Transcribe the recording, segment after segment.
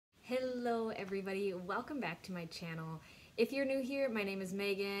Hello everybody, welcome back to my channel. If you're new here, my name is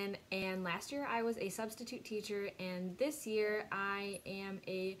Megan, and last year I was a substitute teacher, and this year I am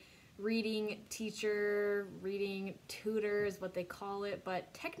a reading teacher, reading tutor is what they call it,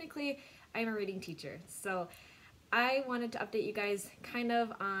 but technically I'm a reading teacher. So I wanted to update you guys kind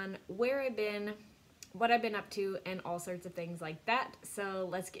of on where I've been, what I've been up to, and all sorts of things like that. So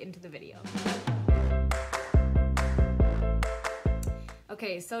let's get into the video.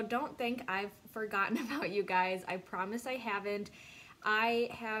 Okay, so don't think I've forgotten about you guys. I promise I haven't. I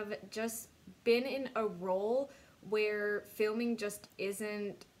have just been in a role where filming just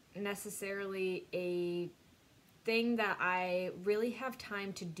isn't necessarily a thing that I really have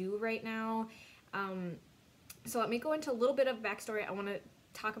time to do right now. So let me go into a little bit of backstory. I want to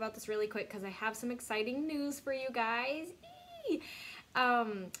talk about this really quick because I have some exciting news for you guys.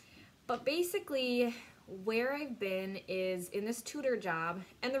 But basically, where I've been is in this tutor job,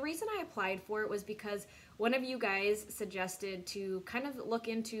 and the reason I applied for it was because one of you guys suggested to kind of look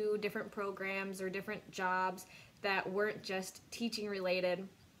into different programs or different jobs that weren't just teaching related,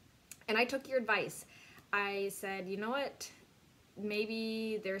 and I took your advice. I said, you know what,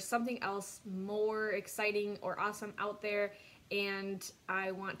 maybe there's something else more exciting or awesome out there, and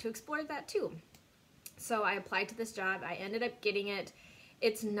I want to explore that too. So I applied to this job. I ended up getting it.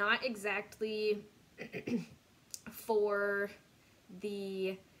 It's not exactly for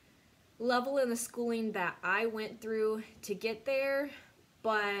the level in the schooling that I went through to get there,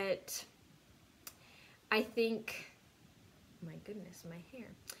 but I think, my goodness, my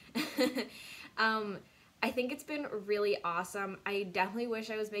hair. I think it's been really awesome. I definitely wish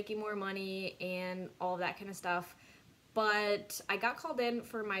I was making more money and all of that kind of stuff, but I got called in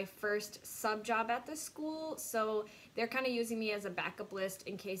for my first sub job at this school, so they're kind of using me as a backup list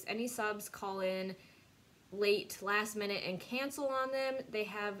in case any subs call in late, last minute, and cancel on them. They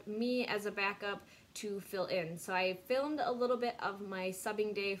have me as a backup to fill in. So I filmed a little bit of my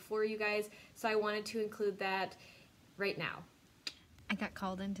subbing day for you guys, so I wanted to include that right now. I got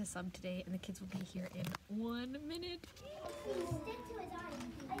called in to sub today, and the kids will be here in 1 minute.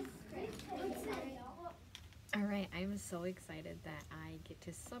 Alright, I'm so excited that I get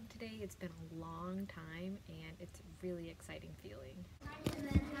to sub today. It's been a long time, and it's a really exciting feeling.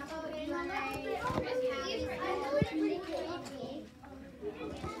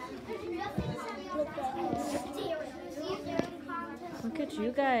 Look at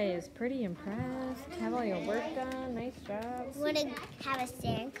you guys, pretty impressed. Have all your work done, nice job. Want to have a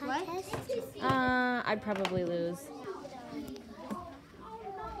staring contest? I'd probably lose.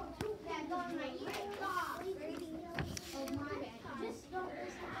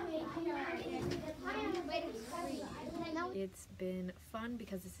 It's been fun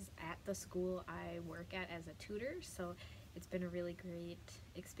because this is at the school I work at as a tutor, so it's been a really great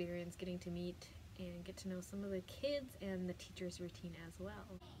experience getting to meet and get to know some of the kids and the teacher's routine as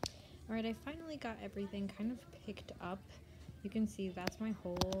well. Alright, I finally got everything kind of picked up. You can see that's my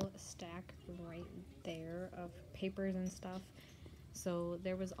whole stack right there of papers and stuff. So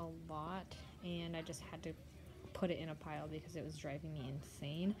there was a lot, and I just had to put it in a pile because it was driving me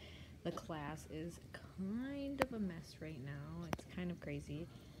insane. The class is kind of a mess right now. It's kind of crazy.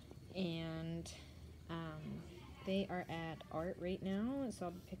 And they are at art right now, so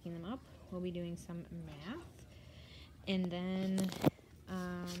I'll be picking them up. We'll be doing some math. And then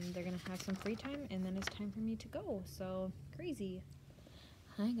they're going to have some free time, and then it's time for me to go. So, crazy.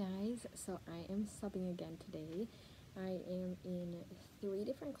 Hi guys. So I am subbing again today. I am in 3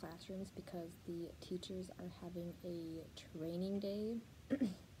 different classrooms because the teachers are having a training day.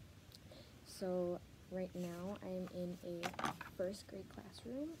 So right now I'm in a first grade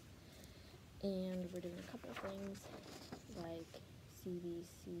classroom, and we're doing a couple of things like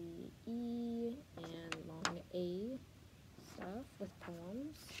CBCE and long A stuff with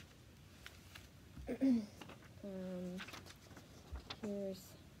poems. Here's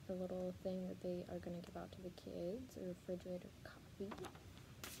a little thing that they are going to give out to the kids, a refrigerator copy.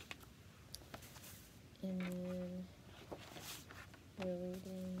 And then we're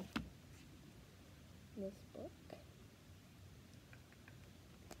reading this book,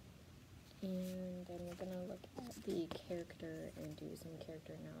 and then we're going to look at the character and do some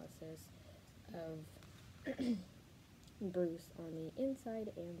character analysis of Bruce on the inside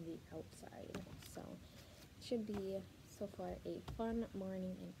and the outside. So it should be so far a fun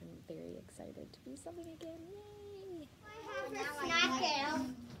morning, and I'm very excited to be subbing again. Yay! I have a snack.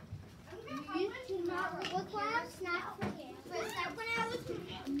 What class? Snack for him. When I was 2, 3,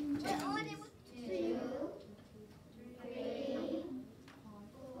 4,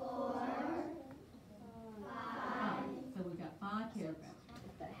 5. So we've got 5 paragraphs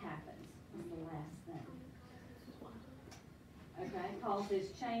that happens. causes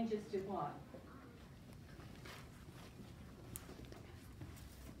changes to what?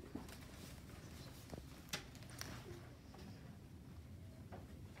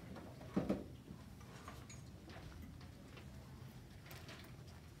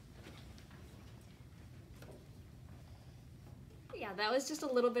 Yeah, that was just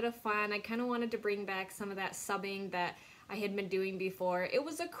a little bit of fun. I kind of wanted to bring back some of that subbing that I had been doing before. It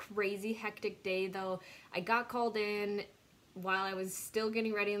was a crazy hectic day though. I got called in while I was still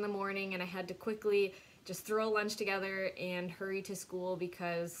getting ready in the morning, and I had to quickly just throw lunch together and hurry to school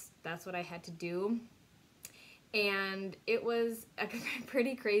because that's what I had to do. And it was a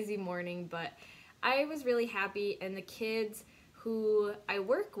pretty crazy morning, but I was really happy, and the kids who I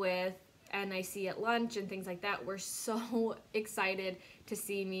work with and I see at lunch and things like that were so excited to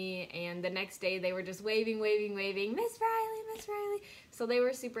see me, and the next day they were just waving, Miss Riley, Miss Riley. So they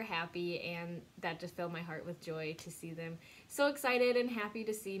were super happy, and that just filled my heart with joy to see them so excited and happy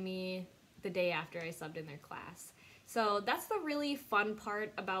to see me the day after I subbed in their class. So that's the really fun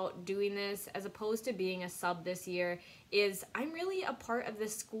part about doing this as opposed to being a sub this year, is I'm really a part of the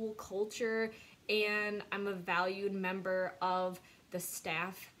school culture, and I'm a valued member of the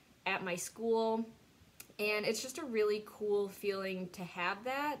staff at my school, and it's just a really cool feeling to have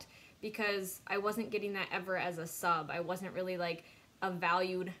that, because I wasn't getting that ever as a sub. I wasn't really like a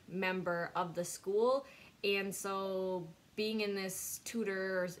valued member of the school, and so being in this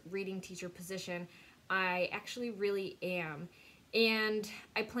tutor or reading teacher position, I actually really am. And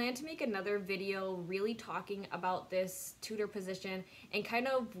I plan to make another video really talking about this tutor position and kind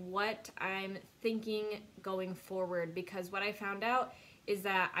of what I'm thinking going forward, because what I found out is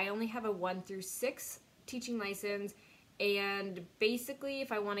that I only have a 1 through 6 teaching license, and basically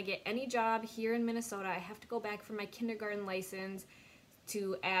if I want to get any job here in Minnesota, I have to go back for my kindergarten license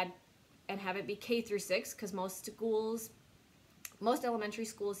to add and have it be K through 6, because most elementary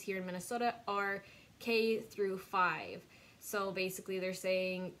schools here in Minnesota are K through 5. So basically they're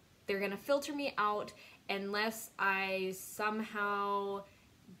saying they're going to filter me out unless I somehow,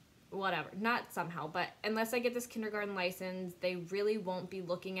 not somehow, but unless I get this kindergarten license, they really won't be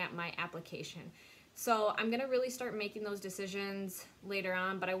looking at my application. So I'm going to really start making those decisions later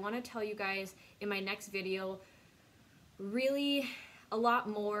on, but I want to tell you guys in my next video really a lot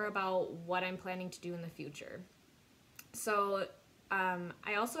more about what I'm planning to do in the future. So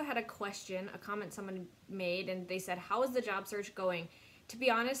I also had a comment someone made, and they said, how is the job search going? To be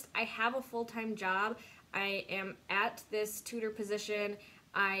honest, I have a full-time job. I am at this tutor position.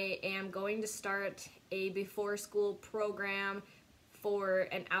 I am going to start a before school program for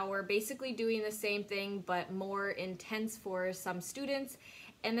an hour, basically doing the same thing but more intense for some students.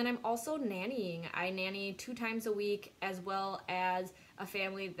 And then I'm also nannying. I nanny 2 times a week, as well as a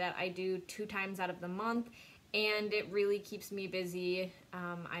family that I do 2 times out of the month, and it really keeps me busy.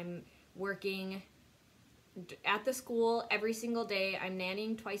 I'm working at the school every single day. I'm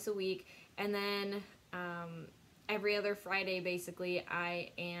nannying twice a week, and then every other Friday basically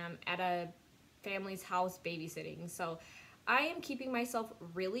I am at a family's house babysitting. So I am keeping myself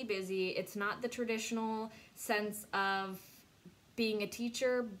really busy. It's not the traditional sense of being a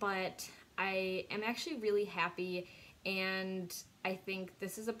teacher, but I am actually really happy, and I think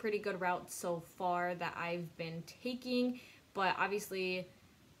this is a pretty good route so far that I've been taking, but obviously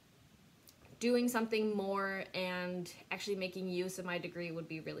doing something more and actually making use of my degree would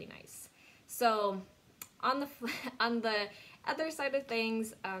be really nice. So on the other side of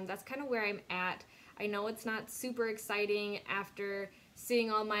things, that's kind of where I'm at. I know it's not super exciting after seeing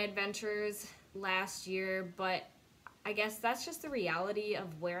all my adventures last year, but I guess that's just the reality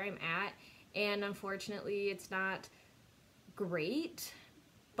of where I'm at, and unfortunately it's not great,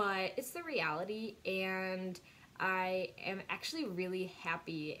 but it's the reality, and I am actually really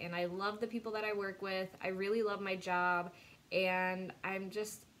happy, and I love the people that I work with. I really love my job, and I'm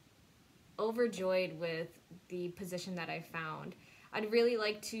just overjoyed with the position that I found. I'd really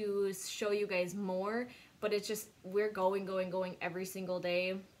like to show you guys more, but it's just we're going every single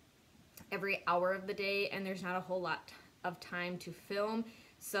day, every hour of the day, and there's not a whole lot of time to film.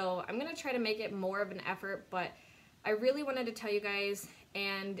 So I'm gonna try to make it more of an effort, but I really wanted to tell you guys,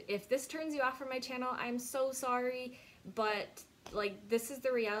 and if this turns you off from my channel, I'm so sorry, but like, this is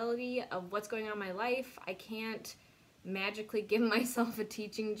the reality of what's going on in my life. I can't magically give myself a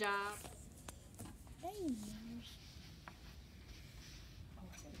teaching job. Hey.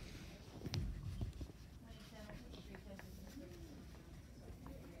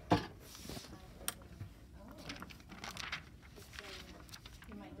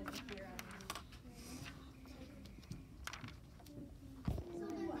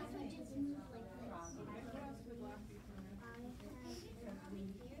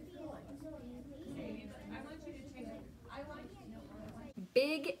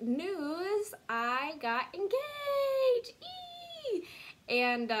 big news. I got engaged! Eee!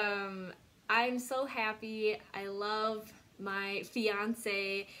 And I'm so happy. I love my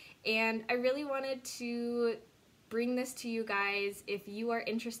fiance, and I really wanted to bring this to you guys if you are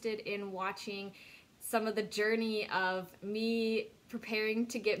interested in watching some of the journey of me preparing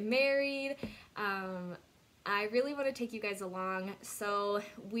to get married. I really want to take you guys along. So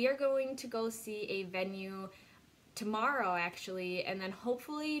we are going to go see a venue tomorrow, actually, and then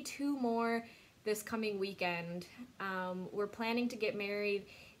hopefully 2 more this coming weekend. We're planning to get married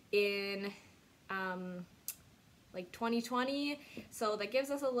in like 2020, so that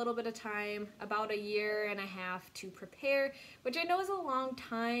gives us a little bit of time, about 1.5 years to prepare, which I know is a long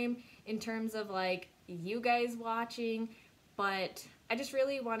time in terms of like you guys watching, but I just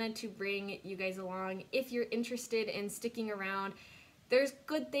really wanted to bring you guys along. If you're interested in sticking around, there's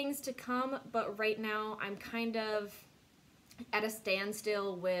good things to come, but right now I'm kind of at a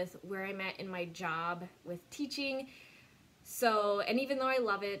standstill with where I'm at in my job with teaching. So, and even though I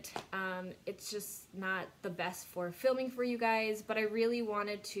love it, it's just not the best for filming for you guys, but I really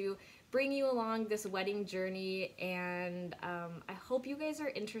wanted to bring you along this wedding journey, and I hope you guys are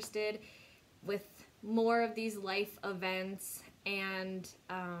interested with more of these life events, and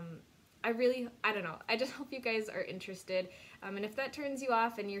I don't know, I just hope you guys are interested, and if that turns you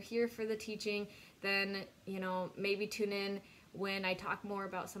off and you're here for the teaching, then, you know, maybe tune in when I talk more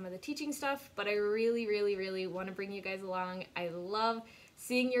about some of the teaching stuff, but I really want to bring you guys along. I love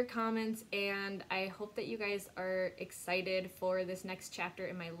seeing your comments, and I hope that you guys are excited for this next chapter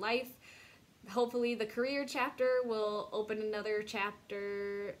in my life. Hopefully the career chapter will open another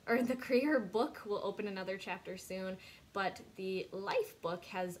chapter, or the career book will open another chapter soon, but the life book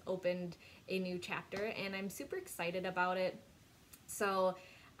has opened a new chapter, and I'm super excited about it. So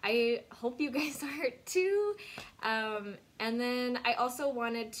I hope you guys are too. And then I also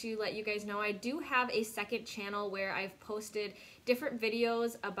wanted to let you guys know I do have a second channel where I've posted different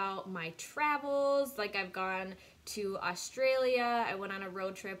videos about my travels. Like, I've gone to Australia. I went on a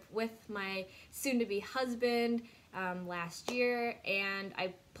road trip with my soon-to-be husband last year, and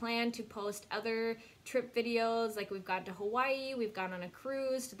I plan to post other trip videos. Like, we've gone to Hawaii, we've gone on a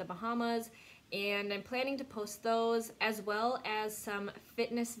cruise to the Bahamas, and I'm planning to post those, as well as some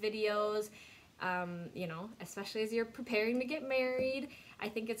fitness videos. You know, especially as you're preparing to get married, I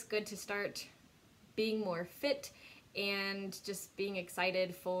think it's good to start being more fit and just being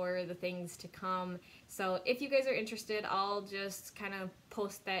excited for the things to come. So if you guys are interested, I'll just kind of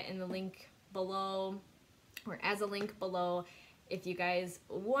post that in the link below, or as a link below. If you guys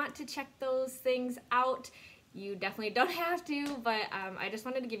want to check those things out, you definitely don't have to, but I just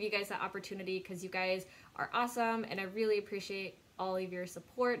wanted to give you guys that opportunity because you guys are awesome, and I really appreciate all of your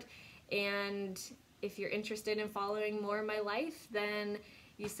support. And if you're interested in following more of my life, then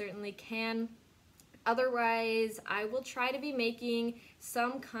you certainly can. Otherwise, I will try to be making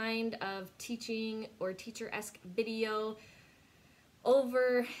some kind of teaching or teacher-esque video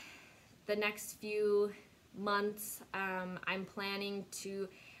over the next few months. I'm planning to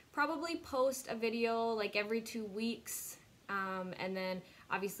probably post a video like every 2 weeks, and then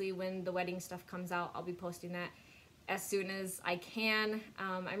obviously when the wedding stuff comes out, I'll be posting that as soon as I can.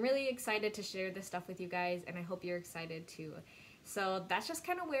 I'm really excited to share this stuff with you guys, and I hope you're excited too. So that's just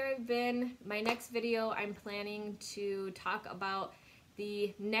kind of where I've been. My next video, I'm planning to talk about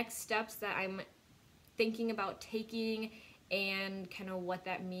the next steps that I'm thinking about taking, and kind of what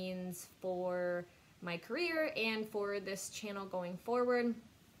that means for my career and for this channel going forward.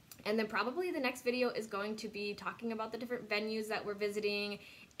 And then probably the next video is going to be talking about the different venues that we're visiting,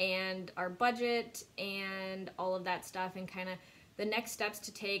 and our budget, and all of that stuff, and kind of the next steps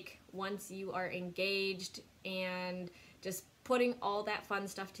to take once you are engaged, and just putting all that fun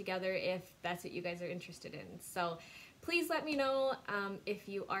stuff together if that's what you guys are interested in. So please let me know if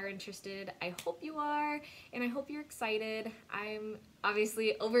you are interested. I hope you are, and I hope you're excited. I'm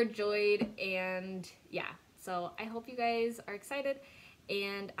obviously overjoyed, and yeah, so I hope you guys are excited.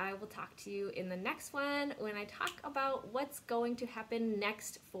 And I will talk to you in the next one when I talk about what's going to happen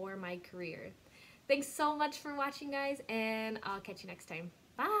next for my career. Thanks so much for watching, guys, and I'll catch you next time.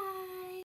 Bye!